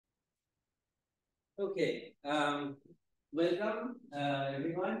Okay, welcome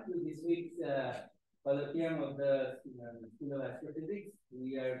everyone to this week's colloquium of the School of Astrophysics.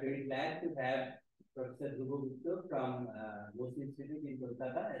 We are very glad to have Professor Dhruba from Gupta Institute in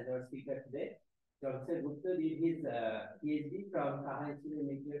Kolkata as our speaker today. Professor Gupta did his PhD from Kaha Institute of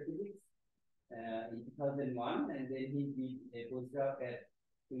Nuclear Physics in 2001, and then he did a postdoc at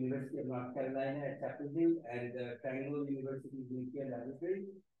University of North Carolina at Chapel Hill and Triangle University Nuclear Laboratory.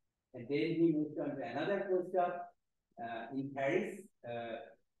 And then he moved on to another postdoc in Paris.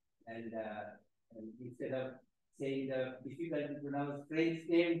 And instead of saying the difficult to pronounce French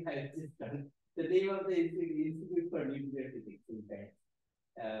name, I just done the name of the Institute for Nuclear Physics in Paris.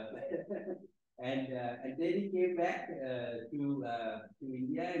 And then he came back to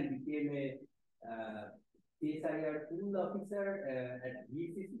India and became a CSIR tool officer at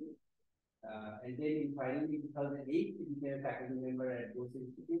GCC. And then finally in 2008, he became a faculty member at Gupta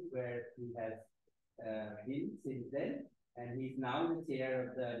Institute, where he has been since then. And he's now the chair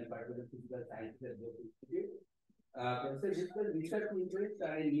of the Department of Physical Sciences at Gupta Institute. Professor Gupta's research interests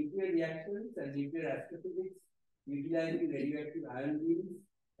are in nuclear reactions and nuclear astrophysics, utilizing radioactive ion beams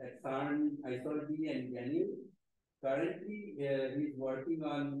at CERN, ISOL-B, and Ganyu. Currently, he's working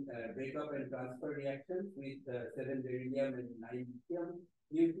on breakup and transfer reactions with 7 beryllium and 9 lithium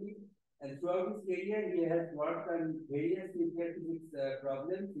nuclei. And throughout his career, he has worked on various nuclear physics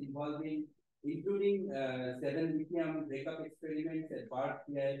problems including 7 lithium breakup experiments at Barth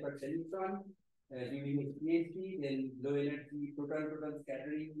PI for Tennyson during his PhD, then low energy proton-proton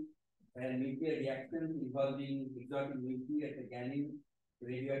scattering and nuclear reactions involving exotic nuclei at the Ganyu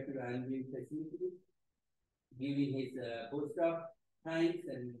radioactive ion beam facility during his postdoc times,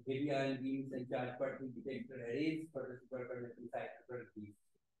 and heavy ion beams and charge particle detector arrays for the superconducting cyclotron.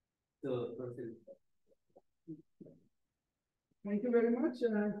 So, Professor. Thank you very much.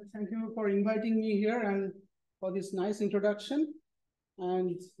 Thank you for inviting me here and for this nice introduction.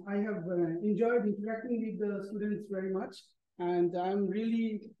 And I have enjoyed interacting with the students very much. And I'm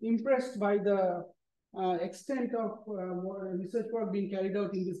really impressed by the extent of research work being carried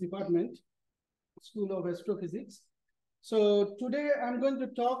out in this department, School of Astrophysics. So today I'm going to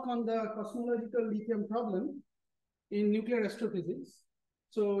talk on the cosmological lithium problem in nuclear astrophysics.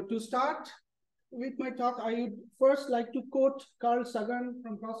 So to start with my talk, I would first like to quote Carl Sagan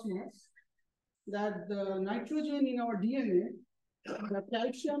from Cosmos, that the nitrogen in our DNA, the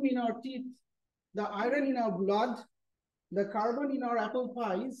calcium in our teeth, the iron in our blood, the carbon in our apple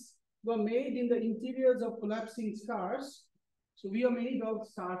pies were made in the interiors of collapsing stars. So we are made of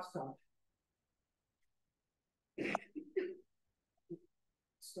star stuff.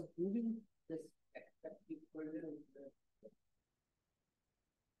 Stop moving.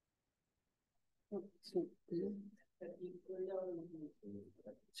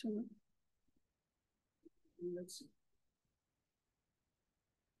 Let's see.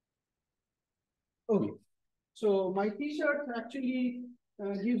 Okay, so my T-shirt actually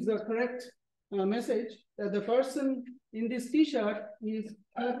gives the correct message that the person in this T-shirt is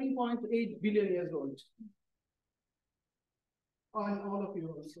 13.8 billion years old. On all of you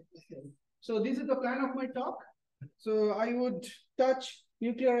also. Okay. So this is the plan of my talk. So I would touch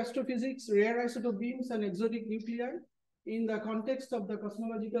nuclear astrophysics, rare isotope beams, and exotic nuclei in the context of the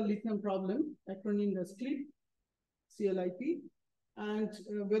cosmological lithium problem, acronym as CLIP, and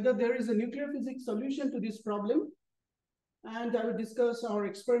whether there is a nuclear physics solution to this problem. And I will discuss our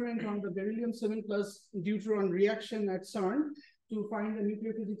experiment on the beryllium 7+ deuteron reaction at CERN to find a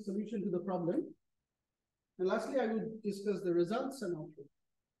nuclear physics solution to the problem. And lastly, I will discuss the results and output.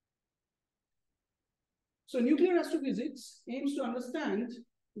 So nuclear astrophysics aims to understand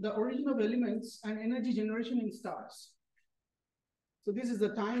the origin of elements and energy generation in stars. So this is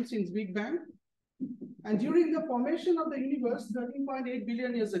the time since Big Bang. And during the formation of the universe 13.8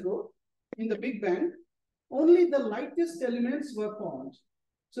 billion years ago, in the Big Bang, only the lightest elements were formed.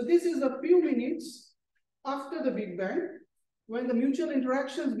 So this is a few minutes after the Big Bang, when the mutual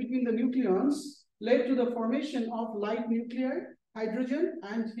interactions between the nucleons led to the formation of light nuclei, hydrogen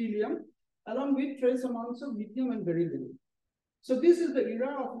and helium, along with trace amounts of lithium and beryllium. So this is the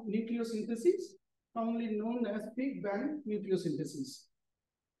era of nucleosynthesis, commonly known as Big Bang nucleosynthesis.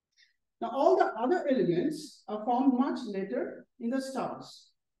 Now, all the other elements are formed much later in the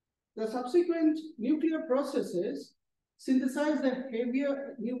stars. The subsequent nuclear processes synthesize the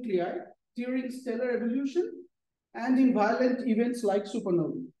heavier nuclei during stellar evolution and in violent events like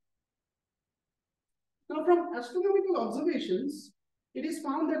supernovae. Now, from astronomical observations, it is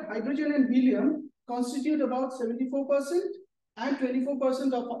found that hydrogen and helium constitute about 74% and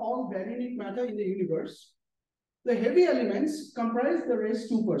 24% of all baryonic matter in the universe. The heavy elements comprise the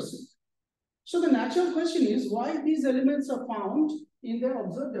rest 2%. So the natural question is why these elements are found in their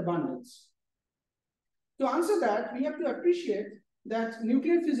observed abundance. To answer that, we have to appreciate that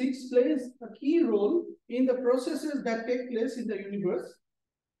nuclear physics plays a key role in the processes that take place in the universe.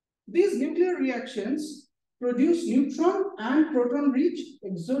 These nuclear reactions produce neutron and proton-rich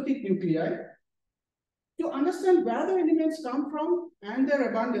exotic nuclei. To understand where the elements come from and their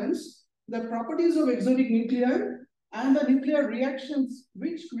abundance, the properties of exotic nuclei and the nuclear reactions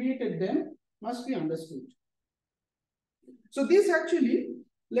which created them must be understood. So this actually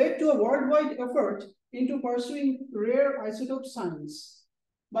led to a worldwide effort into pursuing rare isotope science.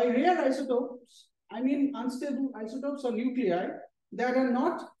 By rare isotopes, I mean unstable isotopes or nuclei that are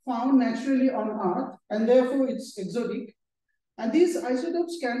not found naturally on Earth, and therefore it's exotic. And these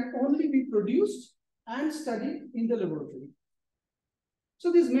isotopes can only be produced and studied in the laboratory.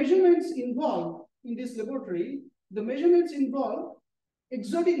 So these measurements involved in this laboratory, the measurements involve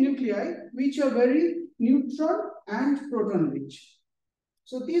exotic nuclei which are very neutron and proton rich.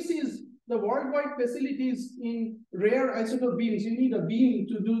 So this is the worldwide facilities in rare isotope beams. You need a beam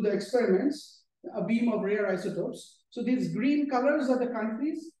to do the experiments, a beam of rare isotopes. So these green colors are the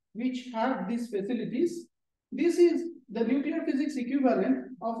countries which have these facilities. This is the nuclear physics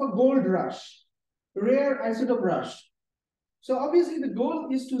equivalent of a gold rush, rare isotope rush. So obviously the goal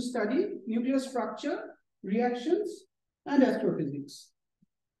is to study nuclear structure, reactions, and astrophysics.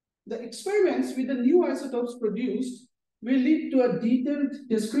 The experiments with the new isotopes produced will lead to a detailed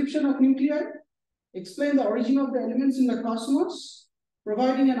description of nuclei, explain the origin of the elements in the cosmos,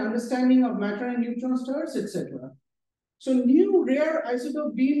 providing an understanding of matter and neutron stars, etc. So new rare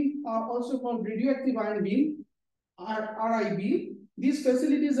isotope beam are also called radioactive ion beam, RIB. These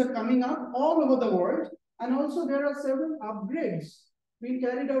facilities are coming up all over the world, and also there are several upgrades being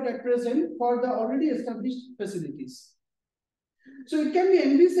carried out at present for the already established facilities. So it can be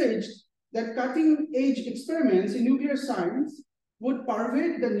envisaged that cutting-edge experiments in nuclear science would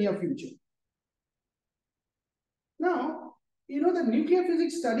pervade the near future. Now, you know that nuclear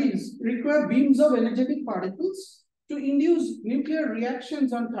physics studies require beams of energetic particles to induce nuclear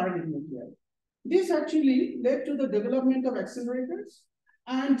reactions on target nuclei. This actually led to the development of accelerators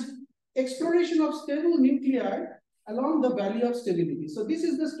and exploration of stable nuclei along the valley of stability. So this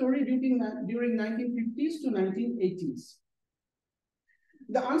is the story during 1950s to 1980s.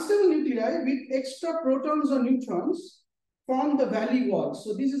 The unstable nuclei with extra protons or neutrons form the valley walls.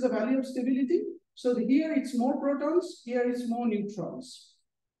 So this is a valley of stability. So here it's more protons, here it's more neutrons.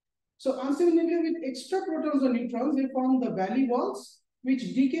 So unstable nuclei with extra protons or neutrons, they form the valley walls,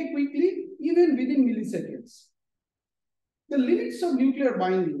 which decay quickly, even within milliseconds. The limits of nuclear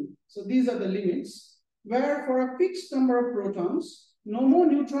binding. So these are the limits, where for a fixed number of protons, no more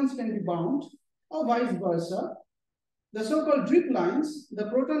neutrons can be bound, or vice versa. The so-called drip lines, the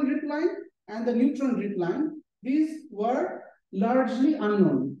proton drip line and the neutron drip line, these were largely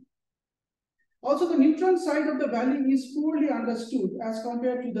unknown. Also, the neutron side of the valley is poorly understood as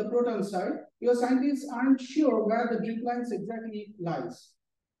compared to the proton side, because scientists aren't sure where the drip lines exactly lies.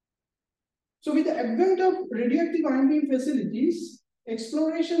 So with the advent of radioactive ion beam facilities,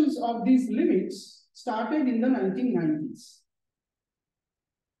 explorations of these limits started in the 1990s.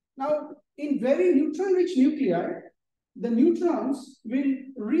 Now, in very neutron-rich nuclei, the neutrons will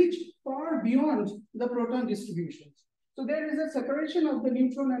reach far beyond the proton distributions. So there is a separation of the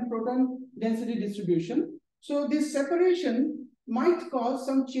neutron and proton density distribution. So this separation might cause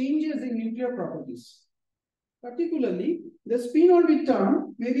some changes in nuclear properties. Particularly, the spin orbit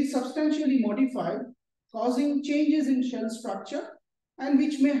term may be substantially modified, causing changes in shell structure, and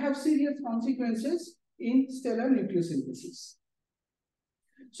which may have serious consequences in stellar nucleosynthesis.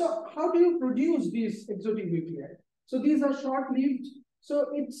 So how do you produce these exotic nuclei? So these are short-lived. So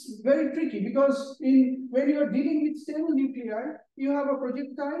it's very tricky because when you are dealing with stable nuclei, you have a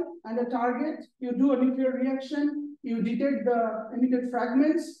projectile and a target, you do a nuclear reaction, you detect the emitted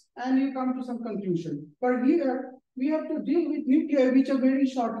fragments, and you come to some conclusion. But here, we have to deal with nuclei which are very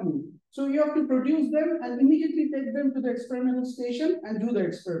short-lived. So you have to produce them and immediately take them to the experimental station and do the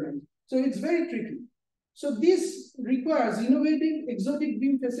experiment. So it's very tricky. So this requires innovative exotic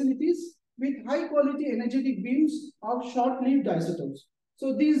beam facilities with high-quality energetic beams of short-lived isotopes.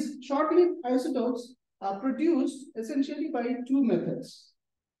 So these short-lived isotopes are produced essentially by two methods.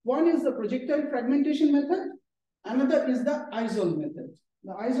 One is the projectile fragmentation method. Another is the ISOL method.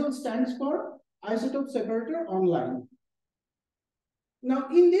 The ISOL stands for isotope separator online. Now,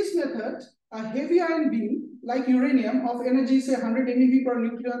 in this method, a heavy ion beam like uranium of energy, say 100 MeV per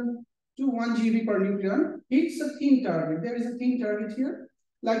nucleon to 1 GeV per nucleon, hits a thin target. There is a thin target here,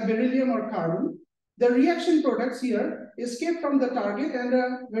 like beryllium or carbon. The reaction products here escape from the target and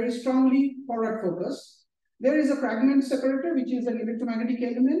are very strongly forward focused. There is a fragment separator, which is an electromagnetic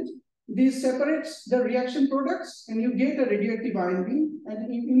element. This separates the reaction products, and you get a radioactive ion beam,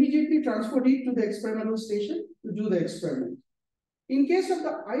 and you immediately transport it to the experimental station to do the experiment. In case of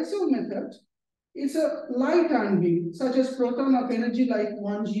the ISO method, it's a light ion beam, such as proton of energy like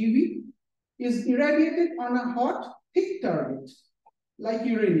 1 GeV, is irradiated on a hot, thick target, like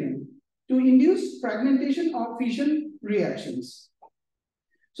uranium, to induce fragmentation or fission reactions.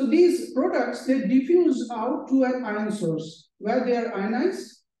 So these products, they diffuse out to an ion source, where they are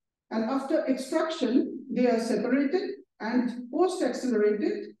ionized, and after extraction, they are separated and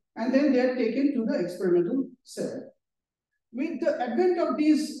post-accelerated, and then they are taken to the experimental cell. With the advent of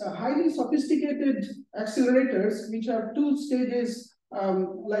these highly sophisticated accelerators, which have two stages,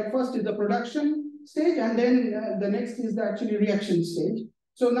 like first is the production stage, and then the next is the actually reaction stage.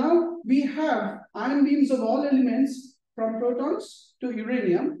 So now we have ion beams of all elements from protons to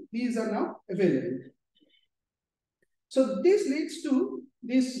uranium. These are now available. So this leads to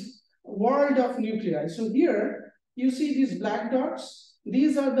this world of nuclei. So here you see these black dots.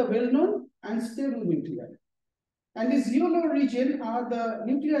 These are the well-known and stable nuclei. And this yellow region are the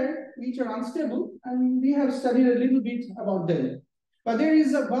nuclei which are unstable, and we have studied a little bit about them. But there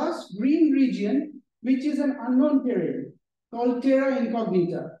is a vast green region which is an unknown terrain called terra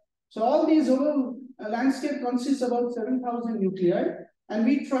incognita. So all these whole landscape consists about 7,000 nuclei, and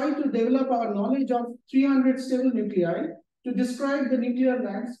we try to develop our knowledge of 300 stable nuclei to describe the nuclear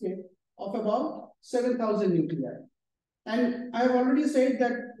landscape of about 7,000 nuclei. And I have already said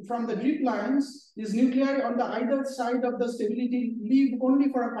that from the drip lines, these nuclei on the either side of the stability live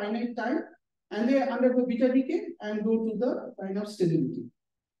only for a finite time, and they undergo beta decay and go to the line of stability.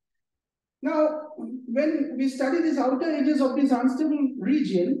 Now, when we study these outer edges of this unstable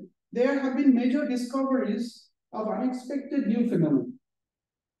region, there have been major discoveries of unexpected new phenomena.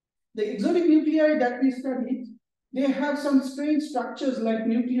 The exotic nuclei that we studied, they have some strange structures like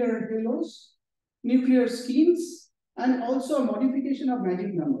nuclear halos, nuclear skins, and also a modification of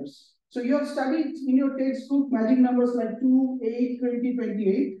magic numbers. So you have studied in your textbook magic numbers like 2, 8, 20,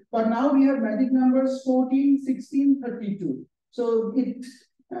 28, but now we have magic numbers 14, 16, 32. So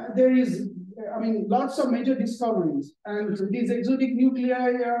there is, lots of major discoveries, and these exotic nuclei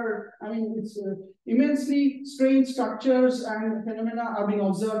are, it's immensely strange structures and phenomena are being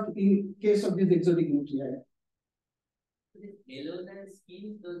observed in case of these exotic nuclei. Halos and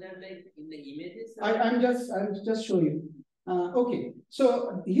skins, those are like in the images? I'll just show you. Okay,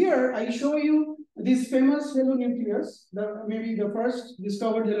 so here I show you this famous halo nucleus, maybe the first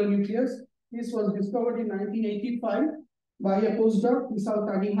discovered halo nucleus. This was discovered in 1985 by a postdoc, Misao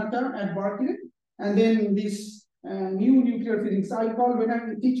Tanihata at Berkeley. And then this new nuclear physics, when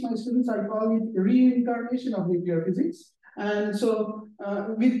I teach my students, I call it reincarnation of nuclear physics. And so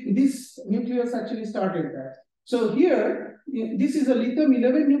with this nucleus actually started that. So here, this is a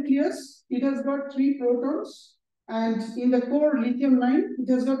lithium-11 nucleus. It has got 3 protons, and in the core lithium-9, it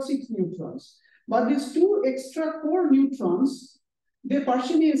has got 6 neutrons. But these 2 extra core neutrons, they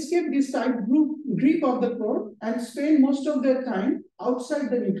partially escape this tight grip of the core and spend most of their time outside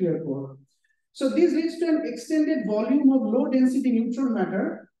the nuclear core. So this leads to an extended volume of low-density neutron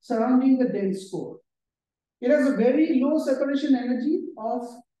matter surrounding the dense core. It has a very low separation energy of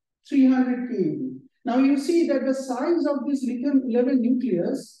 300 keV. Now you see that the size of this lithium-11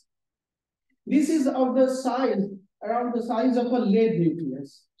 nucleus, this is of the size, around the size of a lead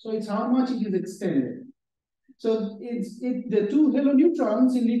nucleus. So it's how much it is extended. So the 2 halo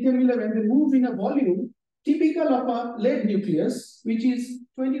neutrons in lithium-11, they move in a volume typical of a lead nucleus, which is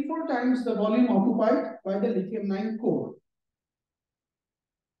 24 times the volume occupied by the lithium-9 core.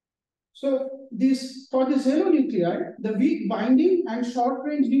 So for this halo nuclei, the weak binding and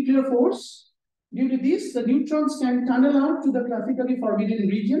short-range nuclear force, due to this, the neutrons can tunnel out to the classically forbidden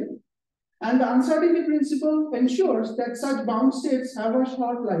region, and the uncertainty principle ensures that such bound states have a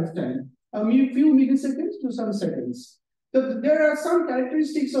short lifetime, a few milliseconds to some seconds. So there are some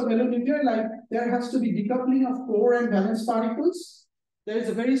characteristics of halo nuclei, like there has to be decoupling of core and valence particles, there is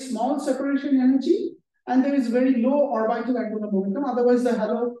a very small separation energy, and there is very low orbital angular momentum, otherwise the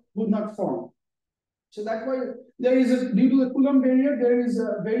halo would not form. So that's why there is, due to the Coulomb barrier, there is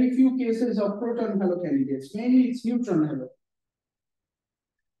very few cases of proton halo candidates. Mainly it's neutron halo.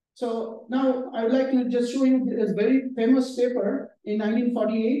 So now I would like to just show you this very famous paper in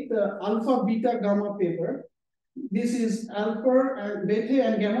 1948, the alpha beta gamma paper. This is Alper and Bethe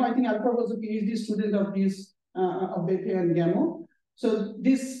and Gamma. I think Alper was a PhD student of these of Bethe and Gamma. So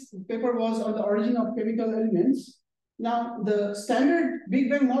this paper was on the origin of chemical elements. Now, the standard Big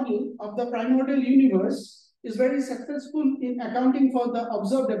Bang model of the primordial universe is very successful in accounting for the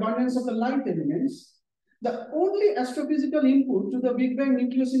observed abundance of the light elements. The only astrophysical input to the Big Bang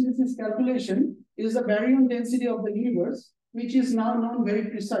nucleosynthesis calculation is the baryon density of the universe, which is now known very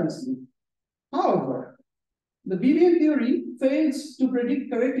precisely. However, the BBN theory fails to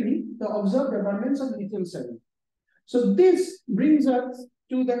predict correctly the observed abundance of lithium-7. So this brings us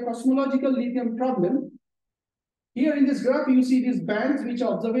to the cosmological lithium problem. Here in this graph, you see these bands which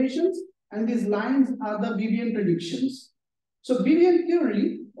are observations, and these lines are the BBN predictions. So BBN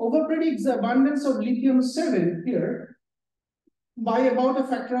theory overpredicts the abundance of lithium-7 here by about a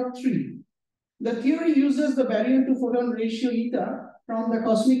factor of 3. The theory uses the baryon to photon ratio eta from the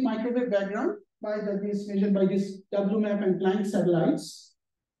cosmic microwave background this measured by this WMAP and Planck satellites.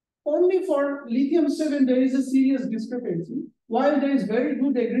 Only for lithium-7 there is a serious discrepancy, while there is very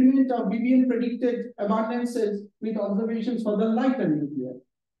good agreement of BBN predicted abundances with observations for the lighter nuclei.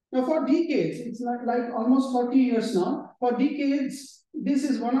 Now for decades, it's not like almost 40 years now, for decades, this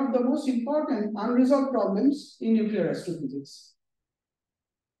is one of the most important unresolved problems in nuclear astrophysics.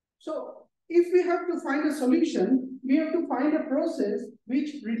 So if we have to find a solution, we have to find a process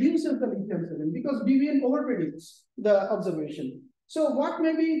which reduces the lithium-7 because BBN overpredicts the observation. So what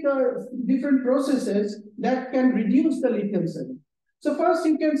may be the different processes that can reduce the lithium-7? So first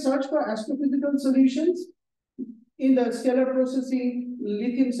you can search for astrophysical solutions. In the stellar processing,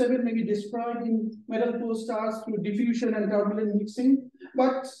 lithium-7 may be destroyed in metal core stars through diffusion and turbulent mixing.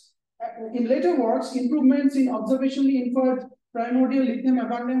 But in later works, improvements in observationally inferred primordial lithium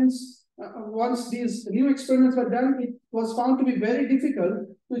abundance, once these new experiments were done, it was found to be very difficult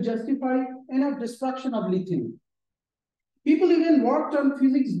to justify enough destruction of lithium. People even worked on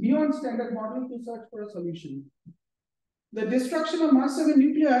physics beyond standard model to search for a solution. The destruction of mass 7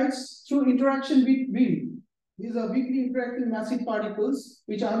 nuclides through interaction with wind. These are weakly interacting massive particles,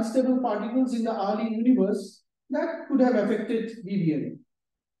 which are unstable particles in the early universe that could have affected BBN.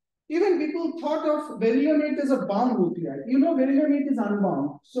 Even people thought of beryllium-8 as a bound nuclide. You know, beryllium-8 is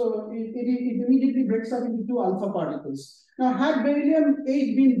unbound, so it immediately breaks up into 2 alpha particles. Now, had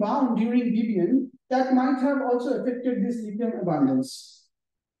beryllium-8 been bound during BBN, that might have also affected this lithium abundance.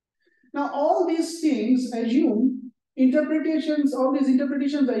 Now, all these things assume all these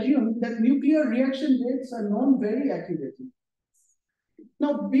interpretations assume that nuclear reaction rates are known very accurately.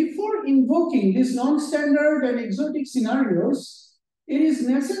 Now, before invoking these non-standard and exotic scenarios, it is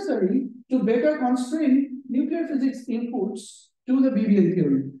necessary to better constrain nuclear physics inputs to the BBN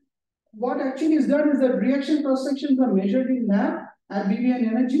theory. What actually is done is that reaction cross-sections are measured in lab at BBN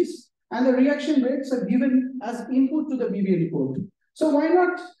energies, and the reaction rates are given as input to the BBN code. So why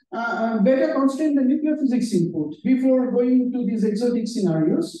not better constrain the nuclear physics input before going to these exotic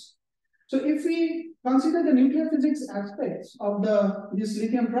scenarios? So if we consider the nuclear physics aspects of this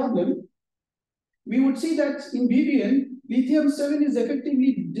lithium problem, we would see that in BBN, lithium-7 is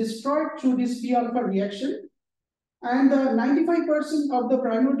effectively destroyed through this P-alpha reaction, and 95% of the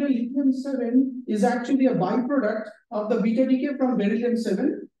primordial lithium-7 is actually a byproduct of the beta decay from beryllium-7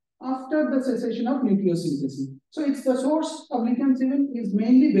 after the cessation of nucleosynthesis. So it's the source of lithium-7 is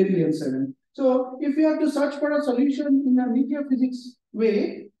mainly beryllium-7. So if we have to search for a solution in a nuclear physics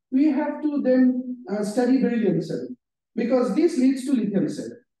way, we have to then study beryllium-7 because this leads to lithium-7.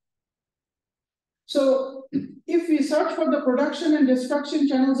 So if we search for the production and destruction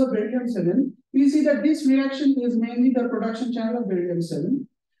channels of beryllium-7, we see that this reaction is mainly the production channel of beryllium-7,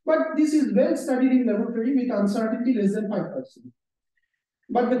 but this is well studied in laboratory with uncertainty less than 5%.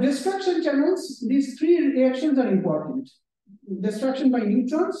 But the destruction channels, these 3 reactions are important. Destruction by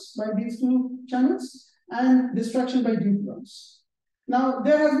neutrons, by these 2 channels, and destruction by deuterons. Now,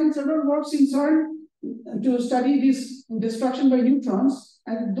 there has been several works in CERN to study this destruction by neutrons,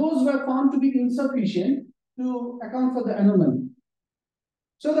 and those were found to be insufficient to account for the anomaly.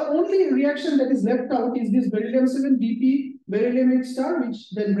 So the only reaction that is left out is this beryllium-7 dp beryllium-8 star, which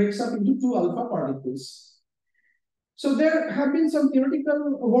then breaks up into 2 alpha particles. So there have been some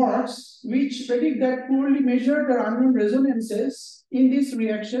theoretical works which predict that poorly measured or unknown resonances in this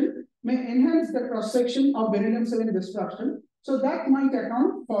reaction may enhance the cross-section of beryllium-7 destruction. So that might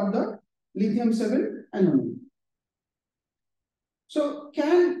account for the lithium-7 anomaly. So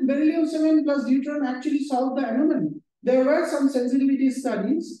can beryllium-7 plus deuteron actually solve the anomaly? There were some sensitivity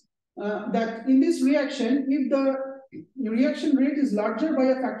studies that in this reaction, if the reaction rate is larger by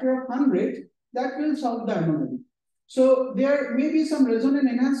a factor of 100, that will solve the anomaly. So there may be some resonant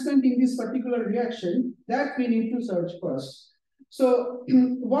enhancement in this particular reaction that we need to search first. So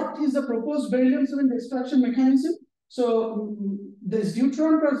what is the proposed beryllium-7 destruction mechanism? So this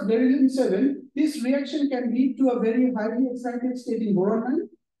deuteron plus beryllium-7, this reaction can lead to a very highly excited state in boron 9.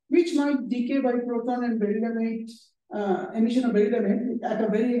 which might decay by proton and beryllium-8 emission of beryllium-8 at a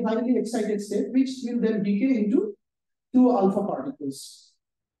very highly excited state, which will then decay into 2 alpha particles.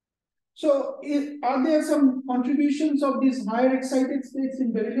 So, are there some contributions of these higher excited states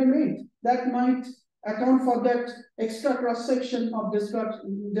in beryllium-8 that might account for that extra cross-section of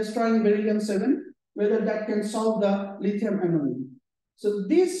destroying beryllium-7, whether that can solve the lithium anomaly? So,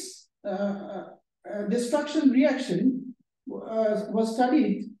 this destruction reaction was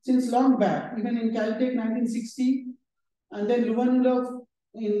studied since long back, even in Caltech 1960, and then Luvanulov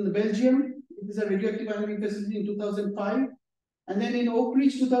in Belgium. It is a radioactive ionic facility in 2005. And then in Oak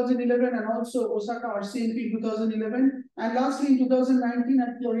Ridge 2011, and also Osaka RCNP 2011, and lastly in 2019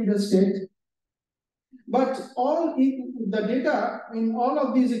 at Florida State. But all the data in all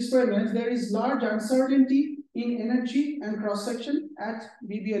of these experiments, there is large uncertainty in energy and cross-section at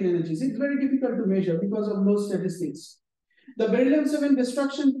BBL energies. It's very difficult to measure because of low statistics. The beryllium-7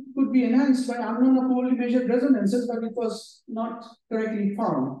 destruction could be enhanced by unknown or poorly measured resonances, but it was not correctly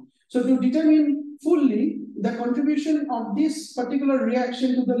found. So to determine fully the contribution of this particular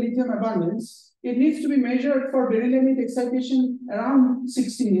reaction to the lithium abundance, it needs to be measured for beryllium excitation around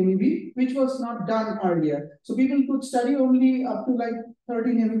 16 MeV, which was not done earlier. So people could study only up to like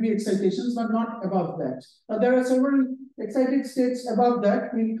 13 MeV excitations, but not above that. But there are several excited states above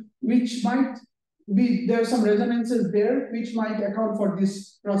that, which might be, there are some resonances there, which might account for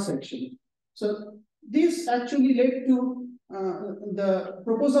this cross-section. So this actually led to the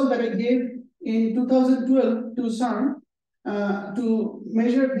proposal that I gave in 2012 to CERN to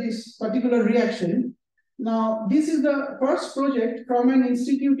measure this particular reaction. Now, this is the first project from an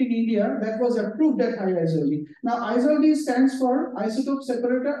institute in India that was approved at high ISOD. Now, ISOD stands for Isotope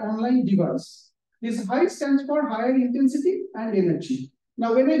Separator Online Device. This high stands for higher intensity and energy.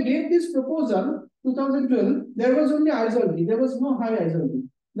 Now, when I gave this proposal, 2012, there was only ISOD. There was no high ISOD.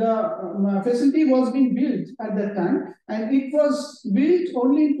 The facility was being built at that time, and it was built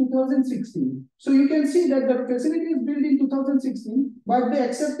only in 2016. So you can see that the facility is built in 2016, but they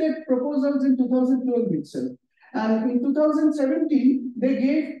accepted proposals in 2012 itself. And in 2017, they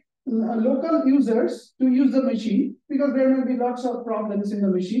gave local users to use the machine because there may be lots of problems in the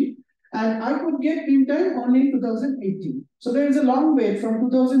machine. And I could get beam time only in 2018. So there is a long wait from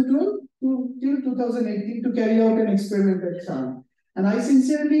 2012 till 2018 to carry out an experiment at CERN. And I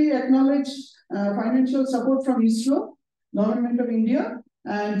sincerely acknowledge financial support from ISRO, Government of India,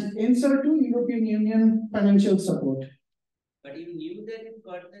 and ENSER2, European Union financial support. But you knew that you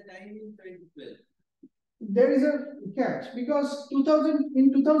got the time in 2012. There is a catch because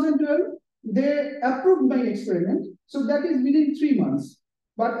in 2012, they approved my experiment. So that is within 3 months.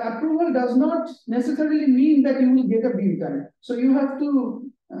 But approval does not necessarily mean that you will get a beam time. So you have to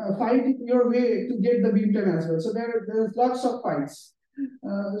fight your way to get the beam time as well. So there's lots of fights.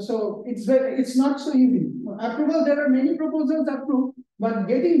 So it's not so easy. Approval, there are many proposals approved, but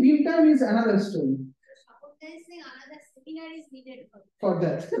getting beam time is another story. Another seminar is needed for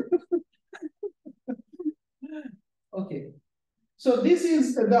that. Okay. So this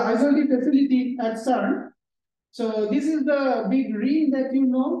is the ISOD facility at CERN. So this is the big ring that you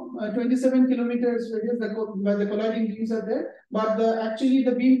know, 27 kilometers radius, where the colliding beams are there. But actually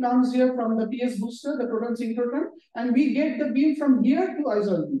the beam comes here from the PS booster, the proton synchrotron, and we get the beam from here to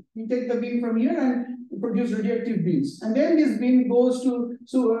ISOD. We take the beam from here and produce radioactive beams. And then this beam goes to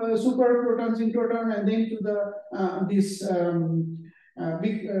super proton synchrotron and then to the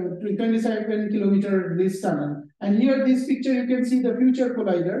big 27 kilometer this tunnel. And here, this picture, you can see the future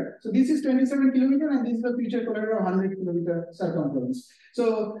collider. So this is 27 kilometer and this is the future collider of 100 kilometer circumference.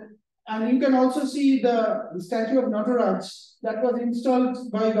 So, and you can also see the statue of Nataraj that was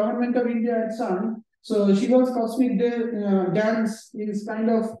installed by Government of India at CERN. So Shiva's cosmic dance is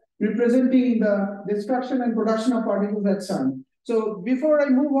kind of representing the destruction and production of particles at CERN. So before I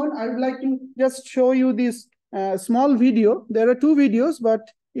move on, I would like to just show you this small video. There are 2 videos, but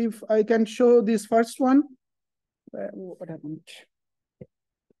if I can show this first one. What happened?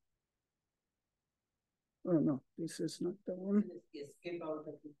 Oh no, this is not the one. Escape out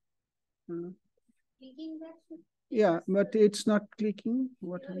of it. Clicking that. Yeah, but it's not clicking.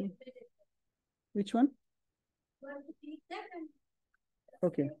 What? Which one? Want to click that and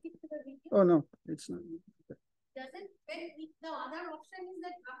okay. Oh no, it's not. Doesn't the other option is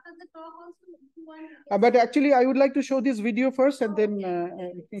that after the talk also if you want. But actually, I would like to show this video first, and then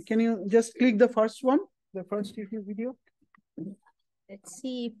can you just click the first one, the first YouTube video? Let's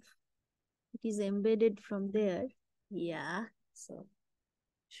see if it is embedded from there. Yeah, so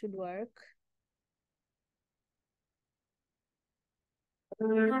should work.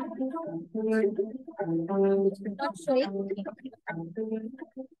 Not showing.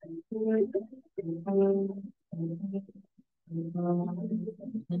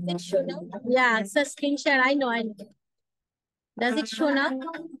 Does it show now? Yeah, it's a screenshot. I know. Does it show now?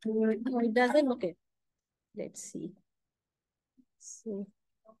 No, it doesn't. Okay. Let's see. So.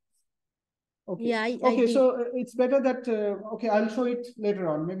 Okay. Yeah, okay, so it's better that, okay, I'll show it later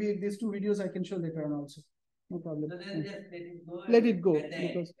on. Maybe these two videos I can show later on also. No problem. So then just let it go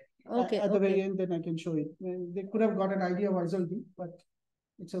because okay, at the very end, then I can show it. They could have got an idea of ISLD, but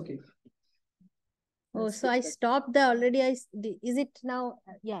it's okay. Oh, so I stopped the already. Is it now?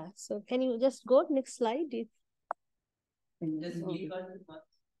 Yeah. So can you just go next slide? just click on it.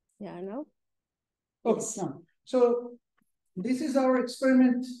 Yeah, no. Okay, Yes. now, so this is our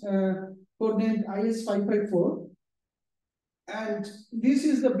experiment codenamed IS554. And this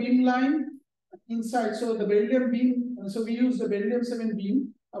is the beam line inside. So the beryllium beam, so we use the beryllium 7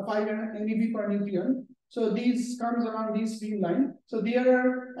 beam, a 5 MeV per nucleon. So these comes along this beam line. So there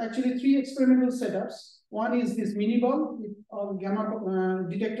are actually 3 experimental setups. One is this mini ball with all gamma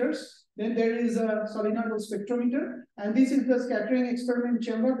detectors. Then there is a solenoidal spectrometer. And this is the scattering experiment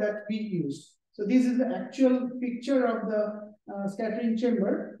chamber that we use. So this is the actual picture of the scattering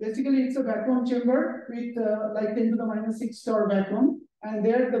chamber. Basically, it's a vacuum chamber with like 10 to the minus 6 star vacuum. And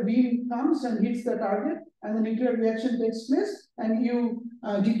there the beam comes and hits the target, and the nuclear reaction takes place, and you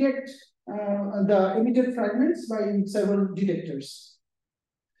detect the emitted fragments by several detectors.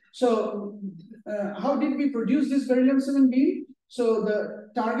 So how did we produce this beryllium 7 beam? So the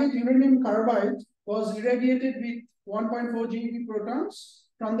target uranium carbide was irradiated with 1.4 GeV protons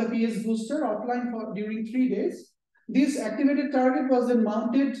from the PS booster offline during 3 days. This activated target was then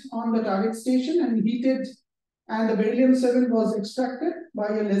mounted on the target station and heated, and the beryllium 7 was extracted by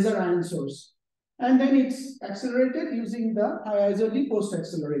a laser ion source. And then it's accelerated using the ISLD post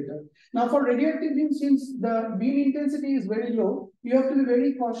accelerator. Now for radioactive beam, since the beam intensity is very low, you have to be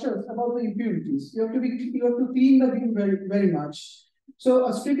very cautious about the impurities. You have to clean the beam very much. So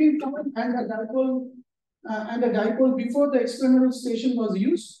a stripping point and a dipole before the experimental station was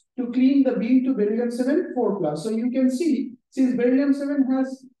used to clean the beam to beryllium 7 4+. So you can see, since beryllium 7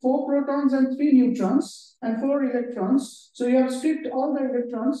 has 4 protons and 3 neutrons and 4 electrons, so you have stripped all the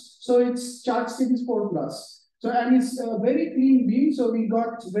electrons, so its charge state is 4+. So, and it's a very clean beam, so we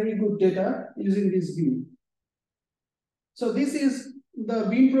got very good data using this beam. So this is the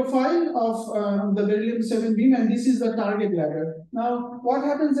beam profile of the beryllium 7 beam, and this is the target ladder. Now, what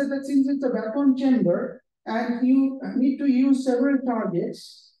happens is that since it's a vacuum chamber and you need to use several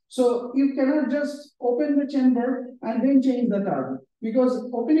targets, so you cannot just open the chamber and then change the target, because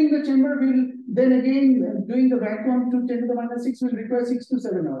opening the chamber will then again doing the vacuum to 10 to the minus 6 will require 6 to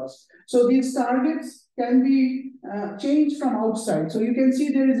 7 hours. So these targets can be changed from outside. So you can see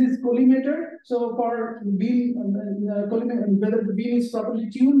there is this collimator. So for beam, whether the beam is properly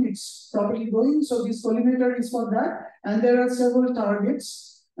tuned, it's properly going. So this collimator is for that. And there are several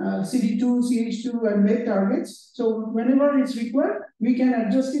targets, CD2, CH2, and MEG targets. So whenever it's required, we can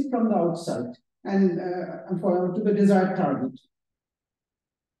adjust it from the outside and to the desired target.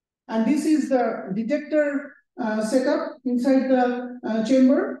 And this is the detector setup inside the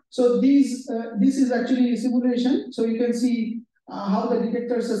chamber. So this is actually a simulation. So you can see how the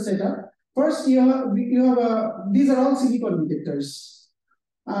detectors are set up. First, these are all silicon detectors.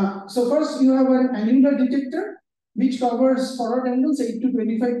 So first you have an angular detector which covers forward angles 8 to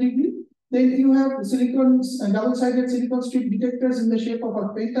 25 degrees. Then you have double-sided silicon strip detectors in the shape of a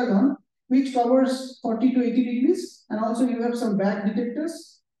pentagon, which covers 40 to 80 degrees. And also you have some back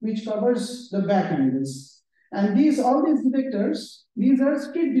detectors, which covers the back angles. And all these detectors, these are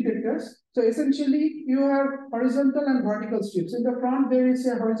strip detectors. So essentially, you have horizontal and vertical strips. In the front, there is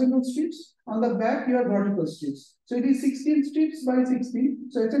a horizontal strips. On the back, you have vertical strips. So it is 16 strips by 16.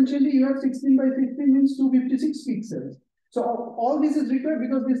 So essentially, you have 16 by 16 means 256 pixels. So all this is required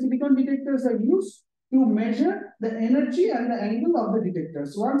because the silicon detectors are used to measure the energy and the angle of the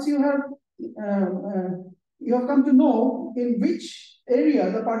detectors. Once you have come to know in which area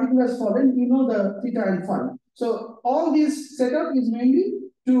the particle has fallen, you know the theta and phi. So all this setup is mainly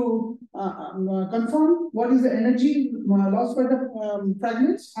to confirm what is the energy lost by the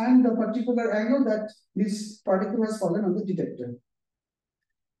fragments and the particular angle that this particle has fallen on the detector.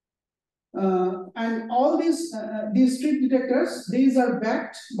 And all these strip detectors, these are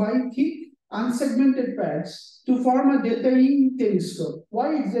backed by thick unsegmented pads to form a delta E telescope.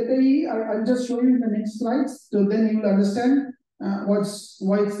 Why it's delta E? I'll just show you in the next slides, so then you will understand why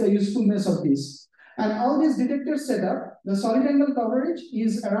it's the usefulness of this. And all these detectors set up, the solid angle coverage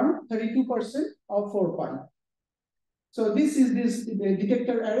is around 32% of 4 pi. So this is the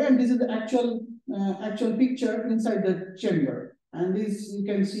detector array, and this is the actual picture inside the chamber. And this, you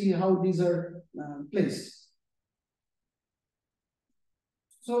can see how these are placed.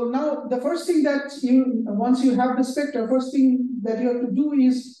 So now the first thing that once you have the spectra, first thing that you have to do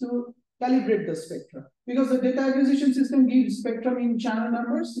is to calibrate the spectra, because the data acquisition system gives spectrum in channel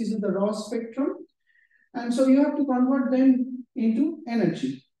numbers. This is the raw spectrum. And so you have to convert them into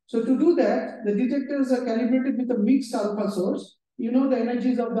energy. So to do that, the detectors are calibrated with a mixed alpha source. You know the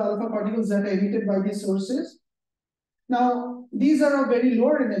energies of the alpha particles that are emitted by these sources. Now, these are of very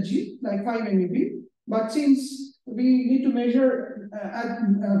low energy, like 5 MeV, but since we need to measure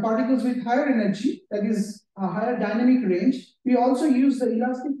particles with higher energy, that is a higher dynamic range, we also use the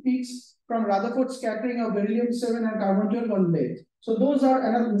elastic peaks from Rutherford scattering of beryllium-7 and carbon-12 on lead. So those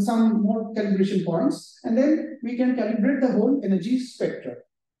are some more calibration points, and then we can calibrate the whole energy spectrum.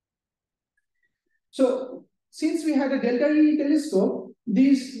 So since we had a delta E telescope,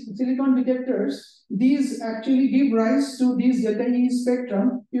 these silicon detectors, these actually give rise to these delta E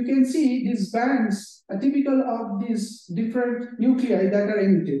spectrum. You can see these bands are typical of these different nuclei that are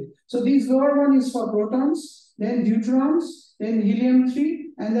emitted. So these lower one is for protons, then deuterons, then helium-3,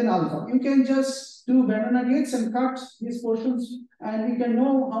 and then alpha. You can just do banana gates and cut these portions, and you can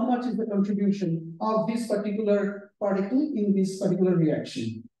know how much is the contribution of this particular particle in this particular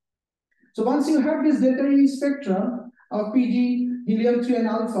reaction. So once you have this delta E spectrum of PD, helium-3, and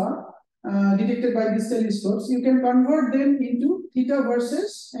alpha detected by these telescopes, you can convert them into theta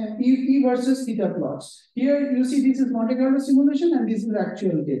versus E versus theta plots. Here you see this is Monte Carlo simulation, and this is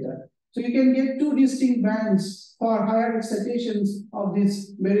actual data. So you can get two distinct bands for higher excitations of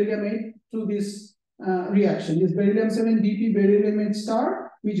this beryllium-8 to this reaction. This beryllium-7 BP beryllium-8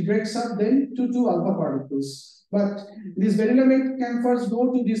 star, which breaks up then to two alpha particles. But this beryllium-8 can first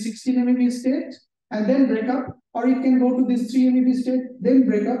go to the 16 MeV state and then break up, or it can go to this 3 MeV state, then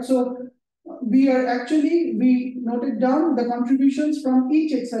break up. So we noted down the contributions from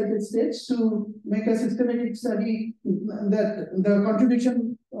each excited state to make a systematic study that the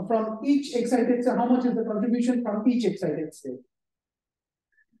contribution from each excited, so how much is the contribution from each excited state.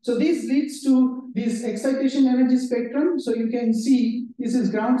 So this leads to this excitation energy spectrum. So you can see this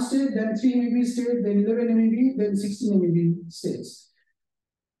is ground state, then 3 MeV state, then 11 MeV, then 16 MeV states.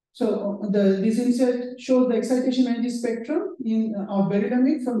 So this insert shows the excitation energy spectrum of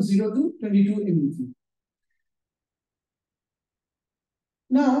beryllium from 0 to 22 MeV.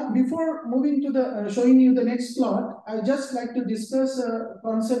 Now, before moving to the showing you the next plot, I just like to discuss a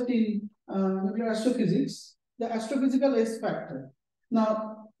concept in nuclear astrophysics, the astrophysical S factor.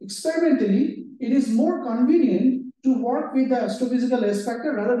 Now, experimentally, it is more convenient to work with the astrophysical S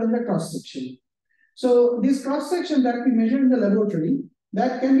factor rather than the cross section. So this cross section that we measure in the laboratory,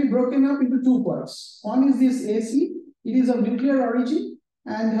 that can be broken up into two parts. One is this AC, it is of nuclear origin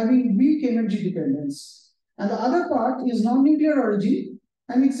and having weak energy dependence. And the other part is non-nuclear origin,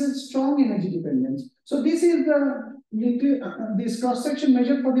 and it's a strong energy dependence. So this is the this cross-section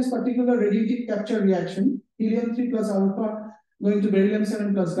measured for this particular radiative capture reaction, helium-3 plus alpha going to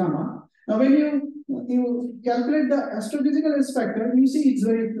beryllium-7 plus gamma. Now when you calculate the astrophysical S factor, you see it's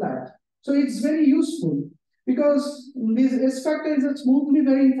very flat. So it's very useful because this S factor is a smoothly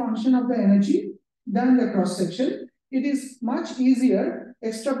varying function of the energy than the cross-section. It is much easier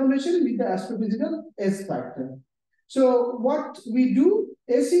extrapolation with the astrophysical S factor. So what we do,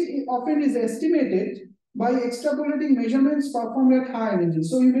 AC often is estimated by extrapolating measurements performed at high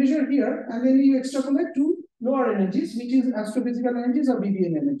energies. So you measure here and then you extrapolate to lower energies, which is astrophysical energies or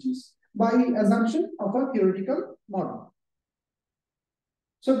BBN energies, by assumption of a theoretical model.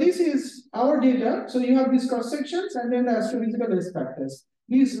 So this is our data. So you have these cross sections and then the astrophysical S factors.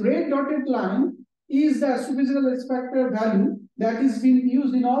 This red dotted line is the astrophysical S factor value that is being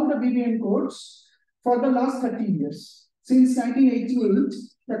used in all the BBN codes for the last 30 years. Since 1988,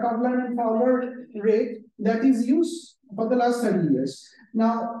 the Kovlan and Fowler rate that is used for the last 30 years.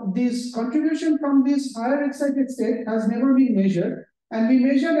 Now, this contribution from this higher excited state has never been measured, and we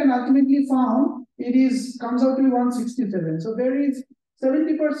measured and ultimately found it comes out to 167. So there is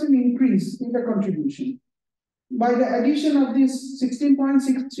 70% increase in the contribution. By the addition of this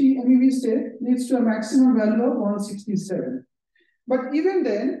 16.63 MeV state leads to a maximum value of 167. But even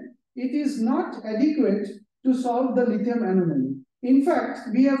then, it is not adequate to solve the lithium anomaly. In fact,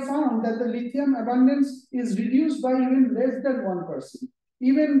 we have found that the lithium abundance is reduced by even less than 1%,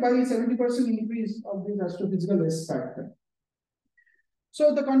 even by 70% increase of the astrophysical S factor.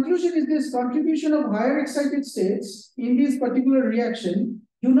 So the conclusion is this contribution of higher excited states in this particular reaction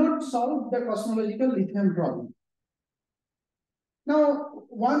do not solve the cosmological lithium problem. Now,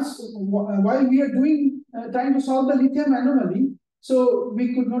 while we are trying to solve the lithium anomaly, so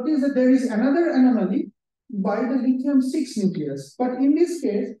we could notice that there is another anomaly by the lithium-6 nucleus. But in this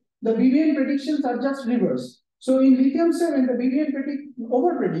case, the BBN predictions are just reversed. So in lithium-7, the BBN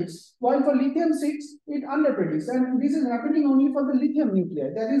over-predicts, while for lithium-6, it under-predicts. And this is happening only for the lithium nuclei.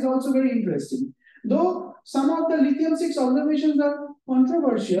 That is also very interesting. Though some of the lithium-6 observations are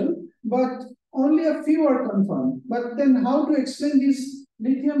controversial, but only a few are confirmed. But then how to explain this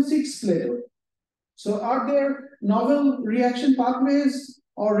lithium-6 plateau? So are there novel reaction pathways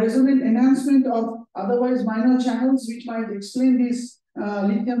or resonant enhancement of otherwise minor channels which might explain this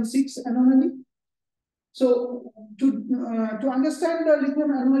lithium-6 anomaly? So to understand the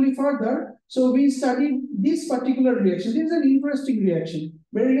lithium anomaly further, so we studied this particular reaction. This is an interesting reaction.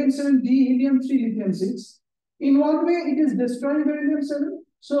 Beryllium-7 D-helium-3 lithium-6. In one way, it is destroying beryllium-7,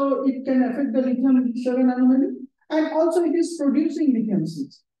 so it can affect the lithium-7 anomaly, and also it is producing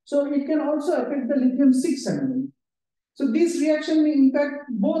lithium-6. So it can also affect the lithium-6 anomaly. So this reaction may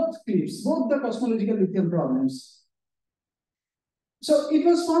impact both cliffs, both the cosmological lithium problems. So it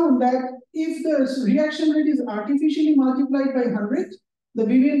was found that if the reaction rate is artificially multiplied by 100, the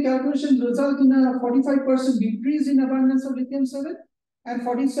BBN calculations result in a 45% decrease in abundance of lithium-7 and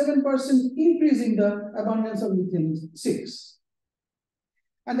 47% increase in the abundance of lithium-6.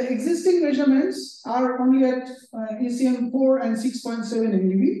 And the existing measurements are only at ECM 4 and 6.7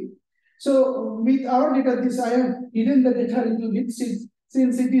 MeV. So with our data, I have hidden the data a little bit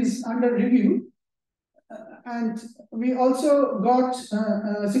since it is under review. And we also got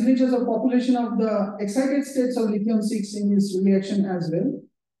signatures of population of the excited states of lithium-6 in this reaction as well.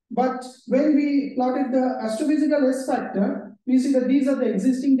 But when we plotted the astrophysical S factor, we see that these are the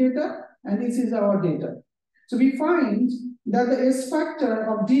existing data and this is our data. So we find that the S factor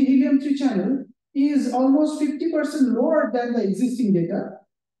of D-helium-3 channel is almost 50% lower than the existing data.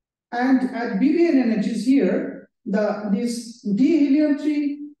 And at BBN energies here, this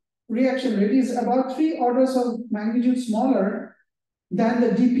D-helium-3 reaction rate is about 3 orders of magnitude smaller than the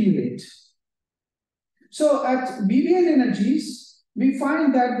DP rate. So at BBN energies, we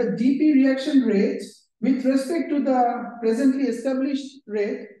find that the DP reaction rate with respect to the presently established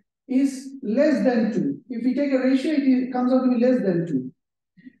rate is less than 2. If we take a ratio, it comes out to be less than 2.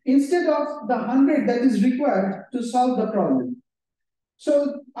 Instead of the 100 that is required to solve the problem.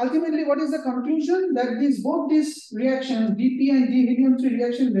 So ultimately, what is the conclusion? That both these reactions, DP and D-helium-3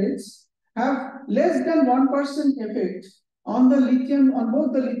 reaction rates, have less than 1% effect on the lithium, on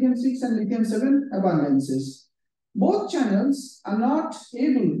both the lithium-6 and lithium-7 abundances. Both channels are not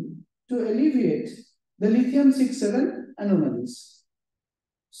able to alleviate the lithium-6-7 anomalies.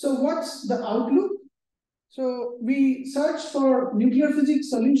 So what's the outlook? So we search for nuclear physics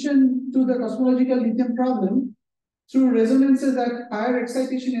solution to the cosmological lithium problem through resonances at higher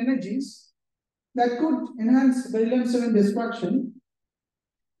excitation energies that could enhance beryllium-7 destruction.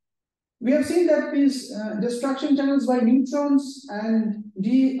 We have seen that these destruction channels by neutrons and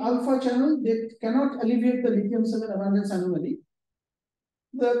D-alpha channel, they cannot alleviate the lithium-7 abundance anomaly.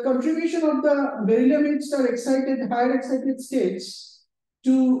 The contribution of the beryllium-8 star higher excited states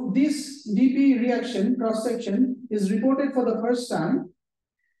to this DP reaction cross-section is reported for the first time.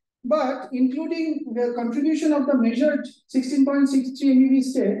 But including the contribution of the measured 16.63 MeV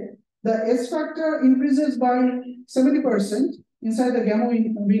state, the S factor increases by 70% inside the gamma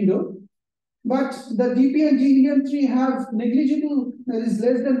window. But the DP and D-helium-3 have negligible, that is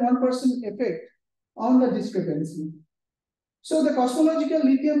less than 1% effect on the discrepancy. So the cosmological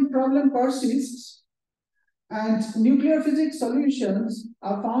lithium problem persists and nuclear physics solutions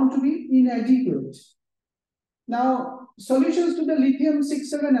are found to be inadequate. Now, solutions to the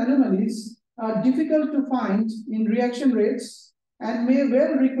lithium-6-7 anomalies are difficult to find in reaction rates and may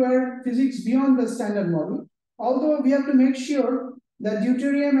well require physics beyond the standard model. Although we have to make sure that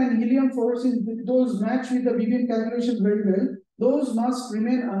deuterium and helium forces, those match with the BBN calculations very well, those must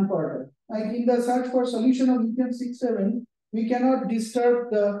remain unperturbed. Like in the search for solution of lithium-6-7, we cannot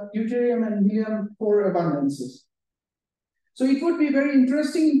disturb the deuterium and helium 4 abundances. So it would be very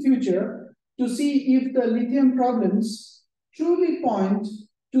interesting in future to see if the lithium problems truly point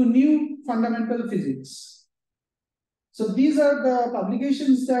to new fundamental physics. So these are the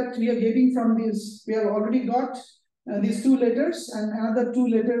publications that we are getting from this. We have already got these 2 letters, and another 2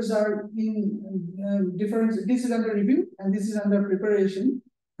 letters are in different. This is under review, and this is under preparation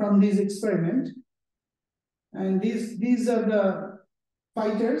from this experiment. And these are the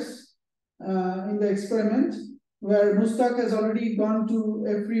fighters in the experiment, where Mustaq has already gone to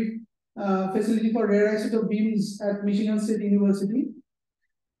every facility for rare isotope beams at Michigan State University.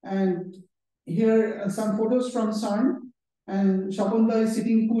 And here are some photos from CERN. And Shaponda is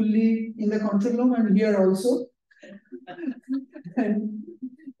sitting coolly in the control room and here also.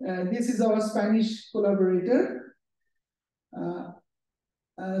 And this is our Spanish collaborator.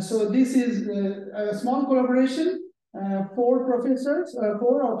 So this is a small collaboration, 4 professors,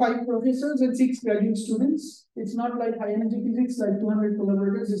 4 or 5 professors and 6 graduate students. It's not like high energy physics, like 200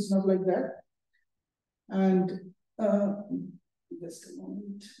 collaborators, it's not like that. And just a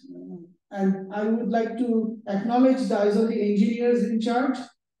moment. And I would like to acknowledge the eyes of the engineers in charge,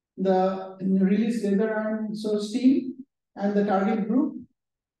 the release laser iron source team, and the target group,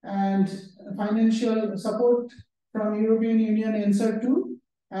 and financial support from European Union NSER2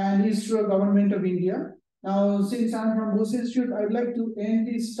 and ISRO Government of India. Now, since I'm from Bose Institute, I'd like to end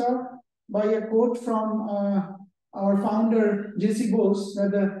this talk by a quote from our founder, J.C. Bose,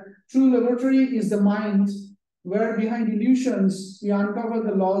 that the true laboratory is the mind where behind illusions we uncover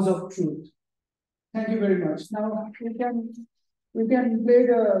the laws of truth. Thank you very much. Now we can play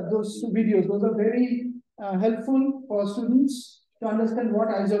those 2 videos. Those are very helpful for students to understand what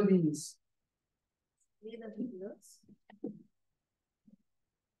ISO means.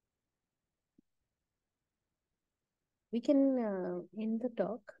 We can end the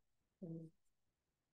talk.